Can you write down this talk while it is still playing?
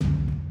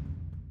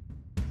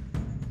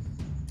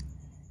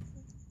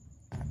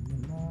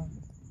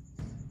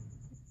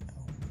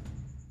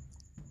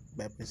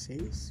Bible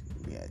says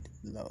we are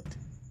the blood.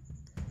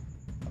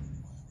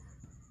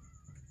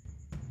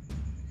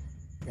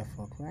 We are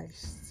for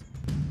Christ.